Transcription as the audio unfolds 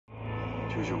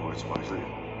Choose your words wisely.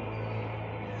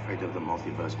 Fate of the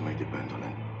multiverse may depend on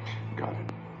it. Got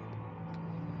it.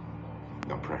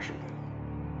 No pressure, then.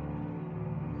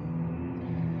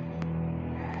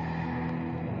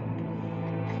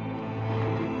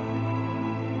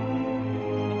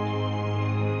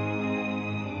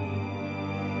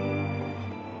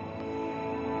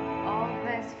 All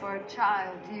this for a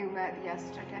child you met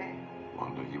yesterday.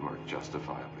 Wanda, you are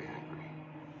justifiably angry.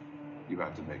 You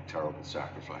had to make terrible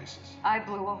sacrifices. I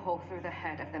blew a hole through the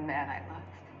head of the man I loved.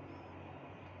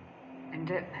 And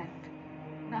it meant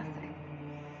nothing.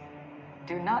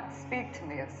 Do not speak to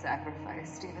me of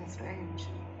sacrifice, Stephen Strange.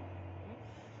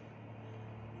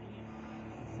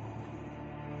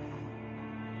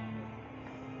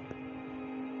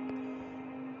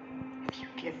 If you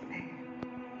give me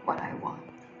what I want,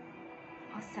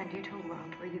 I'll send you to a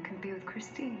world where you can be with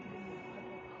Christine.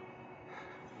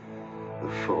 The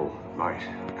full might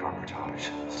of Kamar Taj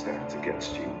stands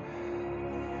against you.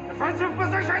 Defensive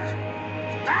positions!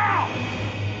 Now!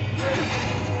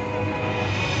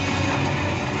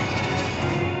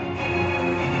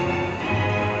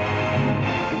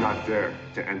 Do not dare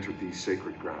to enter these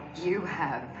sacred grounds. You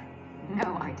have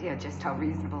no idea just how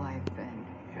reasonable I've been.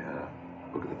 Yeah.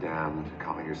 Book of the Damned,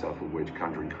 calling yourself a witch,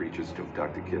 conjuring creatures to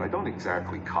abduct a kid. I don't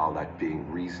exactly call that being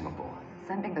reasonable.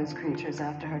 Sending those creatures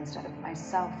after her instead of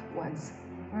myself was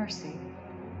mercy.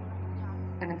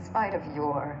 And in spite of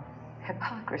your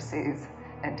hypocrisies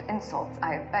and insults,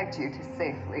 I have begged you to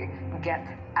safely get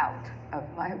out of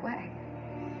my way.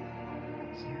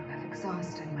 You have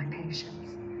exhausted my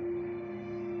patience.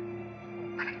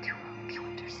 But I do hope you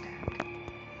understand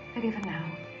that even now,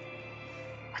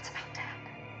 what's about Dad?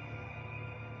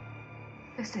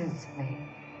 This is me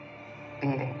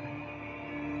beating